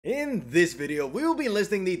In this video, we will be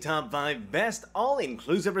listing the top 5 best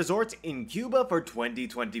all-inclusive resorts in Cuba for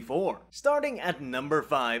 2024. Starting at number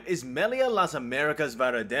 5 is Melia Las Americas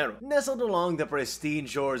Varadero. Nestled along the pristine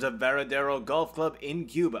shores of Varadero Golf Club in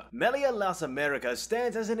Cuba, Melia Las Americas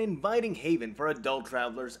stands as an inviting haven for adult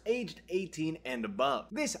travelers aged 18 and above.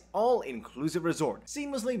 This all-inclusive resort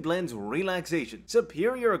seamlessly blends relaxation,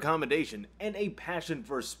 superior accommodation, and a passion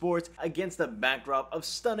for sports against the backdrop of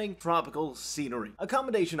stunning tropical scenery.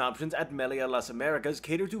 Accommodation options at Melia Las Americas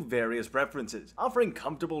cater to various preferences, offering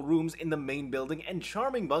comfortable rooms in the main building and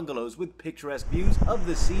charming bungalows with picturesque views of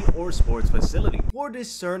the sea or sports facility. For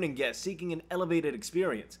discerning guests seeking an elevated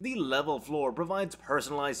experience, the level floor provides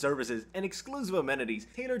personalized services and exclusive amenities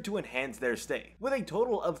tailored to enhance their stay. With a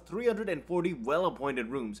total of 340 well-appointed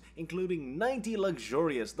rooms, including 90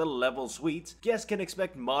 luxurious level suites, guests can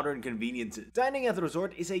expect modern conveniences. Dining at the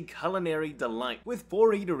resort is a culinary delight, with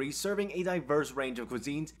 4 eateries serving a diverse range of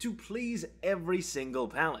cuisines to please every single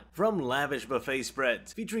palate. From lavish buffet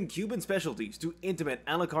spreads featuring Cuban specialties to intimate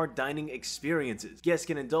a la carte dining experiences, guests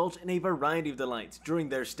can indulge in a variety of delights during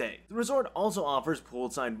their stay. The resort also offers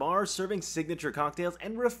poolside bars serving signature cocktails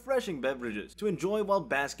and refreshing beverages to enjoy while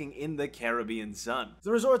basking in the Caribbean sun.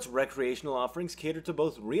 The resort's recreational offerings cater to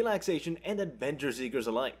both relaxation and adventure seekers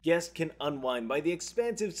alike. Guests can unwind by the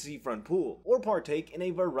expansive seafront pool or partake in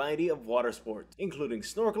a variety of water sports, including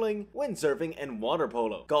snorkeling, windsurfing, and water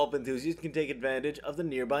polo. Golf enthusiasts can take advantage of the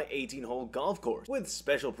nearby 18-hole golf course, with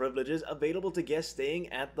special privileges available to guests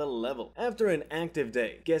staying at the level. After an active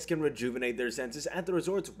day, guests can rejuvenate their senses at the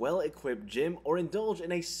resort's well-equipped gym or indulge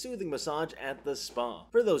in a soothing massage at the spa.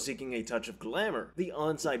 For those seeking a touch of glamour, the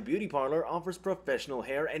on-site beauty parlor offers professional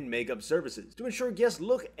hair and makeup services to ensure guests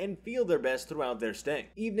look and feel their best throughout their stay.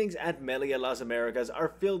 Evenings at Melia Las Americas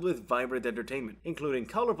are filled with vibrant entertainment, including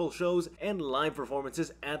colorful shows and live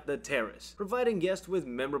performances at the terrace, providing guests with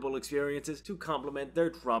memorable experiences to complement their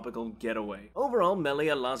tropical getaway. Overall,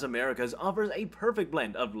 Melia Las Americas offers a perfect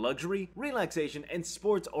blend of luxury, relaxation, and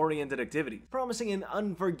sports-oriented activities, promising an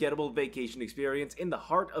unforgettable vacation experience in the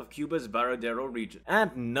heart of Cuba's Varadero region.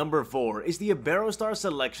 At number 4 is the Iberostar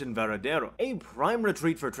Selection Varadero, a prime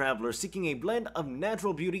retreat for travelers seeking a blend of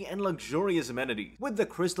natural beauty and luxurious amenities. With the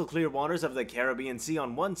crystal-clear waters of the Caribbean Sea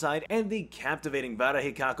on one side and the captivating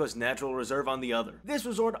Hicacos Natural Reserve on the other, this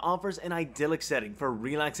resort offers an idyllic setting for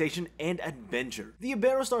relaxation and adventure. The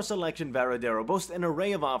Iberostar Selection Varadero boasts an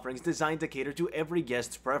array of offerings designed to cater to every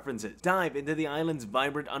guest's preferences. Dive into the island's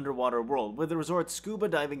vibrant underwater world with the resort's scuba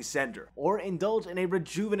diving center, or indulge in a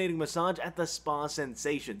rejuvenating massage at the Spa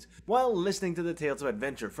Sensations while listening to the tales of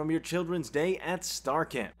adventure from your children's day at Star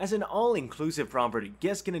Camp. As an all-inclusive property,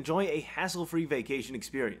 guests can enjoy a hassle-free vacation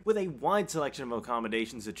experience with a wide selection of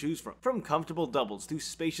accommodations to choose from comfortable doubles to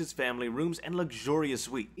spacious family rooms and luxurious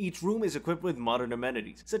suites. Each room is equipped with modern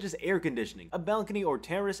amenities such as air conditioning, a balcony or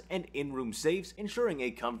terrace, and in-room safes, ensuring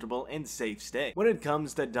a comfortable and safe stay. When it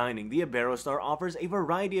comes to dining, the Iberostar offers a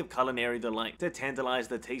variety of culinary delight to tantalize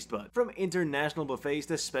the taste bud. From international buffets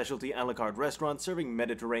to specialty a la carte restaurants serving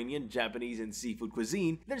Mediterranean, Japanese, and seafood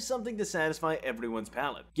cuisine, there's something to satisfy everyone's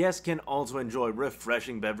palate. Guests can also enjoy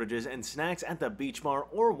refreshing beverages and snacks at the beach bar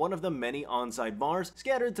or one of the many on-site bars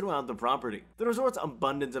scattered throughout the property. The resort's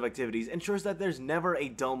abundance of activities ensures that there's never a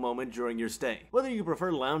dull moment during your stay. Whether you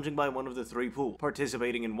prefer lounging by one of the 3 pools,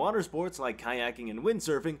 participating in water sports like kayaking and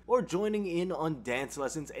windsurfing, or joining in on dance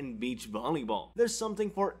lessons and beach volleyball, there's something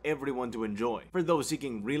for everyone to enjoy. For those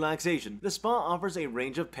seeking relaxation, the spa offers a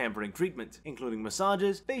range of pampering treatments, including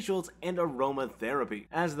massages, facials, and aromatherapy.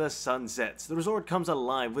 As the sun sets, the resort comes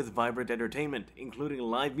alive with vibrant entertainment, including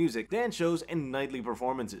live music, dance shows, and nightly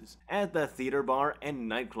performances at the theater bar and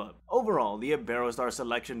nightclub. Overall, the Iberostar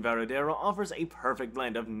Selection Varadero offers a perfect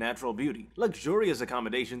blend of natural beauty, luxurious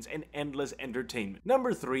accommodations, and endless entertainment.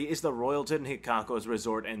 Number 3 is the Royalton Hicacos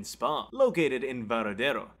Resort and Spa. Located in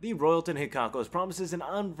Varadero, the Royalton Hicacos promises an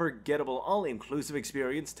unforgettable all-inclusive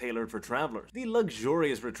experience tailored for travelers. The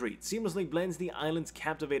luxurious retreat seamlessly blends the island's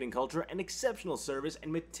captivating culture and exceptional service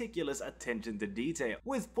and meticulous attention to detail.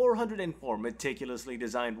 With 404 meticulously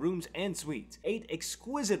designed rooms and suites, 8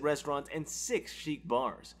 exquisite restaurants, and 6 chic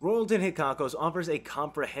bars, Royalton Hicacos offers a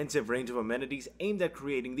comprehensive range of amenities aimed at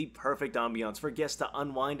creating the perfect ambiance for guests to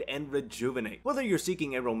unwind and rejuvenate. Whether you're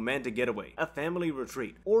seeking a romantic getaway, a family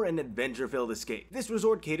retreat, or an adventure-filled escape, this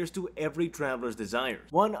resort caters to every traveler's desires.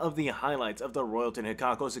 One of the highlights of the Royalton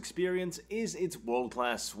Hicacos experience is its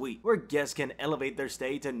world-class suite, where guests can elevate their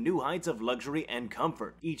stay to new heights of luxury and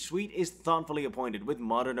comfort. Each suite is thoughtfully appointed with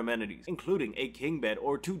modern amenities, including a king bed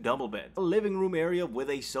or 2 double beds, a living room area with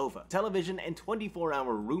a sofa, television, and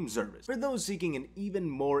 24-hour room service. For those seeking an even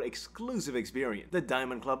more exclusive experience, the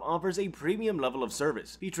Diamond Club offers a premium level of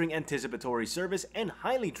service, featuring anticipatory service and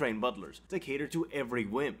highly trained butlers to cater to every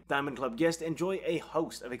whim. Diamond Club guests enjoy a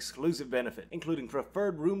host of exclusive benefits, including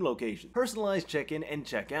preferred room location, personalized check-in and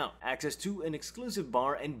check-out, access to an exclusive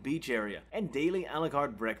bar and beach area, and daily a la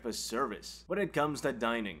carte breakfast service. When it comes to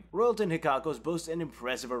dining, Royalton Hicacos boasts an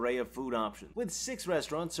impressive array of food options, with 6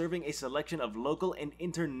 restaurants serving a selection of local and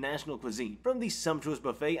international cuisine, from the sumptuous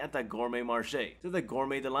buffet at the Gourmet Marché to the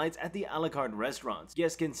gourmet delights at the a la carte restaurants.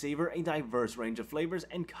 Guests can savor a diverse range of flavors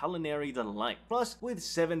and culinary delight. Plus, with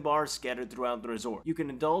 7 bars scattered throughout the resort, you can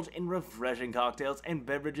indulge in refreshing cocktails and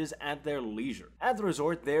beverages at their leisure. At the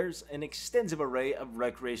resort, there's an extensive array of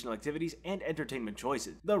recreational activities and entertainment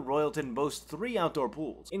choices. The Royalton boasts 3 outdoor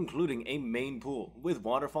pools, including a main pool with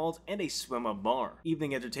waterfalls and a swim-up bar.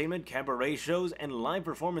 Evening entertainment, cabaret shows, and live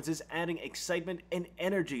performances adding excitement and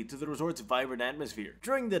energy to the resort's vibrant atmosphere.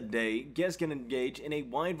 During the day, guests can engage in a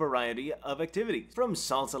wide variety of activities, from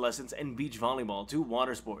salsa lessons and beach volleyball to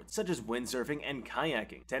water sports such as windsurfing and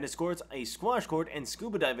kayaking. Tennis courts, a squash court, and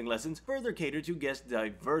scuba diving lessons further cater to guests'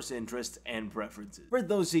 diverse interests and preferences. For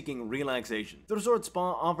those seeking relaxation, the resort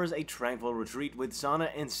spa offers a tranquil retreat with sauna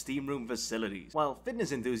and steam room facilities, while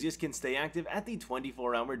fitness enthusiasts can stay active at the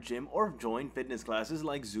 24-hour gym or join fitness classes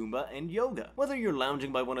like Zumba and yoga. Whether you're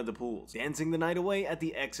lounging by one of the pools, dancing the night away at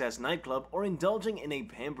the XS nightclub, or indulging in a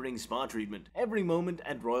pampering spa treatment, every moment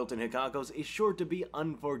at Royalton Hicacos is sure to be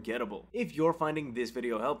unforgettable. If you're finding this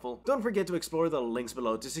video helpful, don't forget to explore the links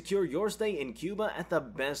below to secure your stay in Cuba at the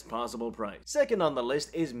best possible price. Second on the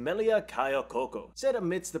list is Melia Cayo Coco. Set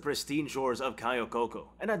amidst the pristine shores of Cayo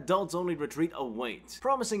Coco, an adults-only retreat awaits,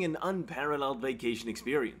 promising an unparalleled vacation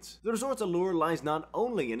experience. The resort's allure lies not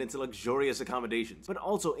only in its luxurious accommodations, but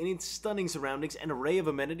also in its stunning surroundings and array of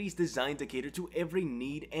amenities designed to cater to every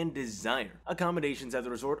need and desire. Accommodations at the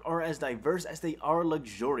resort are as diverse as they are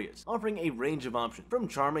luxurious, offering a range of options, from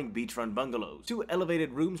charming beachfront bungalows to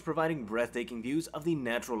elevated rooms providing breathtaking views of the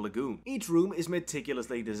natural lagoon. Each room is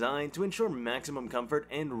meticulously designed to ensure maximum comfort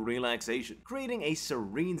and relaxation, creating a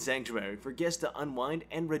serene sanctuary for guests to unwind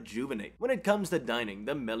and rejuvenate. When it comes to dining,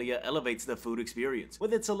 the Melia elevates the food experience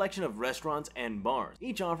with its selection of restaurants and bars,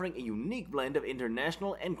 each offering a unique blend of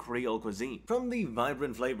international and Creole cuisine. From the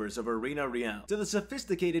vibrant flavors of Harina Real to the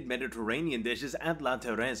sophisticated Mediterranean dishes at La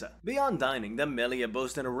Teresa. Beyond dining, the Melia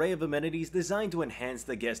boasts an array of amenities designed to enhance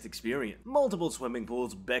the guest experience. Multiple swimming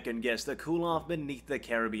pools beckon guests to cool off beneath the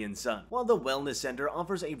Caribbean sun, while the Wellness Center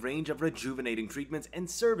offers a range of rejuvenating treatments and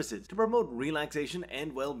services to promote relaxation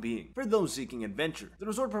and well-being. For those seeking adventure, the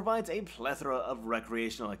resort provides a plethora of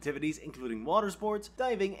recreational activities including water sports,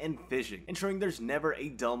 diving, and fishing, ensuring there's never a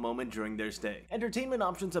dull moment during their stay. Entertainment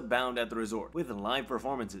options abound at the resort, with live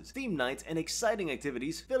performances, theme nights, and exciting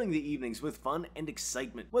activities filling the evenings with fun and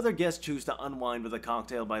excitement. Whether guests choose to unwind with a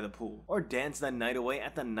cocktail by the pool or dance the night away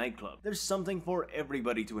at the nightclub, there's something for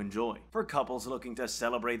everybody to enjoy. For couples looking to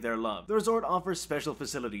celebrate their love, the resort offers special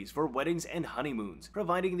facilities for weddings and honeymoons,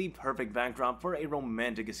 providing the perfect backdrop for a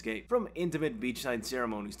romantic escape. From intimate beachside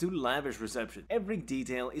ceremonies to lavish receptions, every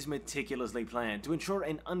detail is meticulously planned to ensure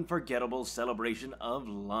an unforgettable celebration of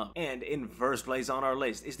love. And in first place on our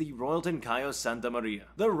list is the Royalton Cayo Santa Maria.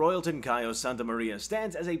 The Royalton Cayo Santa Maria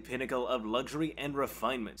stands as a pinnacle of luxury and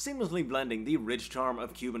refinement, seamlessly blending the rich charm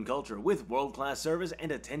of Cuban culture with world-class service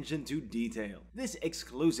and attention to detail. This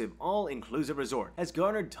exclusive, all-inclusive resort has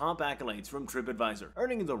garnered top accolades from TripAdvisor,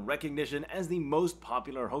 earning the recognition as the most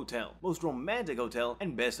popular hotel, most romantic hotel,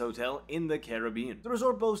 and best hotel in the Caribbean. The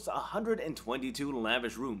resort boasts 122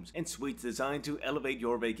 lavish rooms and suites designed to elevate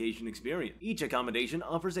your vacation experience. Each accommodation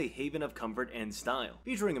offers a haven of comfort and style,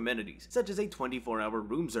 featuring amenities such as a 24-hour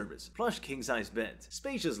room service, plush king-size beds,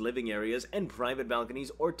 spacious living areas, and private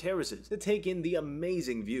balconies or terraces to take in the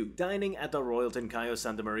amazing view. Dining at the Royalton Cayo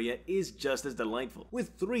Santa Maria is just as delightful,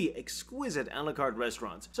 with 3 exquisite a la carte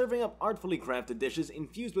restaurants serving up artfully crafted dishes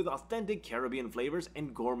infused with authentic Caribbean flavors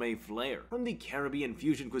and gourmet flair. From the Caribbean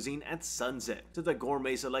fusion cuisine at Sunset to the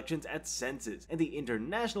gourmet selections at Senses and the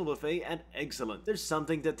international buffet at Excellent, there's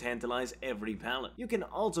something to tantalize every palate. You can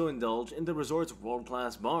also indulge in the resort's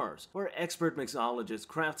world-class bars, where expert mixologists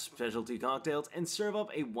craft specialty cocktails and serve up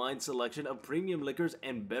a wide selection of premium liquors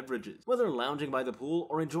and beverages. Whether lounging by the pool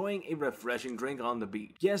or enjoying a refreshing drink on the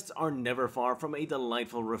beach, guests are never far from a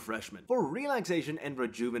delightful refreshment. For relaxation and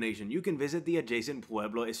rejuvenation, you can visit the adjacent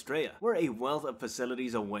Pueblo Estrella, where a wealth of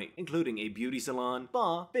facilities await, including a beauty salon,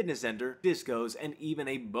 spa, fitness center, discos, and even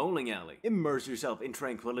a bowling alley. Immerse yourself in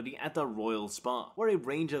tranquility at the Royal Spa, where a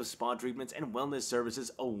range of spa treatments and wellness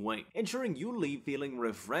services await, ensuring you leave feeling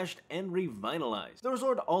refreshed and revitalized. The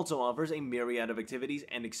resort also offers a myriad of activities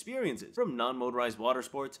and experiences, from non-motorized water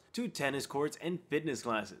sports to tennis courts and fitness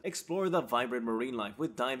classes. Explore the vibrant marine life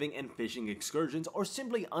with diving and fishing excursions, or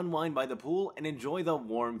simply unwind by the pool and enjoy the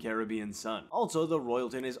warm Caribbean sun. Also, the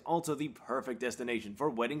Royalton is also the perfect destination for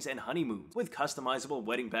weddings and honeymoons, with customizable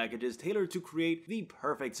wedding packages tailored to create the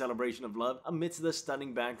perfect celebration of love amidst the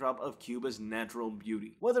stunning backdrop of Cuba's natural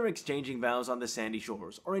beauty. Whether exchanging vows on the sandy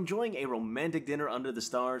shores or enjoying a romantic dinner under the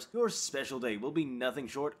stars, your special day will be nothing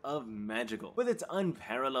short of magical. With its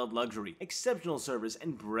unparalleled luxury, exceptional service,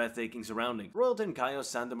 and breathtaking surroundings, Royalton Cayo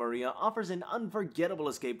Santa Maria offers an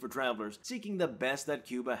unforgettable escape for travelers seeking the best that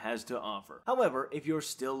Cuba has to offer. However, if you're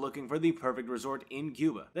still looking for the perfect resort in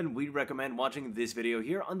Cuba, then we'd recommend watching this video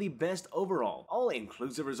here on the best overall,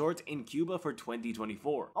 all-inclusive resorts in Cuba for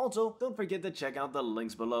 2024. Also, don't forget to check out the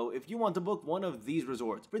links below if you want to book one of these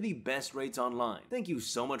resorts for the best rates online. Thank you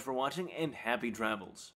so much for watching and happy travels.